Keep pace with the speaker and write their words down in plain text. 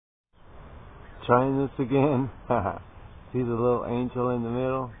Trying this again. See the little angel in the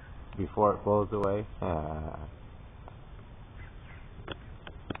middle before it blows away? I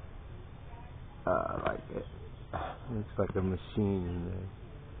like it. Looks like a machine in there.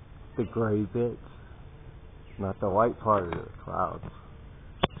 The gray bits, not the white part of the clouds.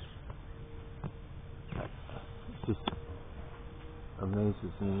 It just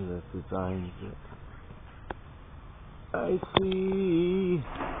amazes me the designs that I see.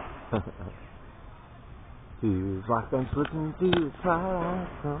 Feels like I'm slipping through the clouds.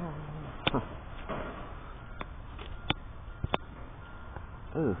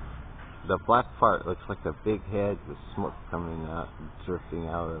 Ooh. The black part looks like a big head with smoke coming out, drifting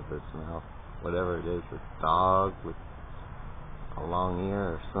out of its mouth. Whatever it is, a dog with a long ear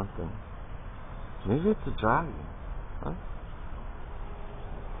or something. Maybe it's a dragon. Huh?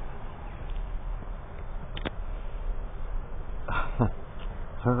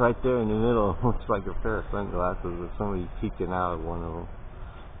 Right there in the middle looks like a pair of sunglasses with somebody peeking out of one of them.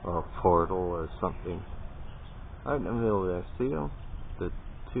 Or a portal or something. Right in the middle there. See them? The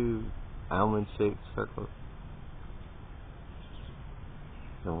two almond-shaped circles.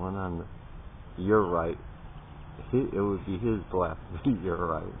 The one on your right. It would be his left. Your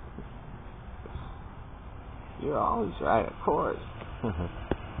right. You're always right, of course.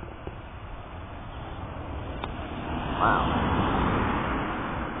 Wow.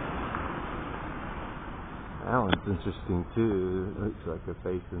 That one's interesting too. It looks like a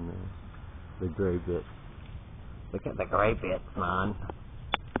face in there. The gray bit. Look at the gray bit, man.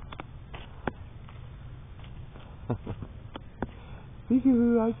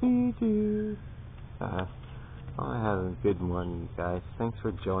 Peekaboo, I see you too. I'm having a good morning, you guys. Thanks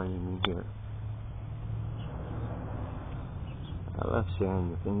for joining me here. I love sharing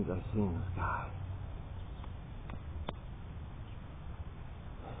the things I see in the sky.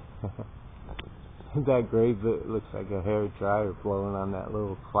 That gray bit looks like a hair dryer blowing on that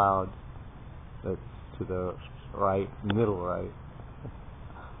little cloud that's to the right, middle right.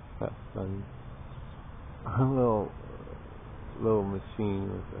 That's funny. A little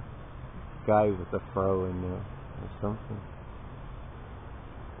machine with a guy with a fro in there or something.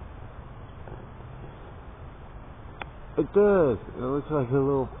 It does. It looks like a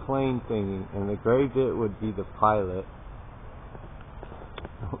little plane thingy, and the gray bit would be the pilot.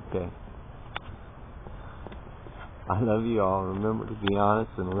 Okay. I love you all. Remember to be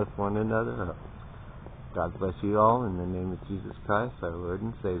honest and lift one another up. God bless you all in the name of Jesus Christ, our Lord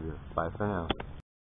and Savior. Bye for now.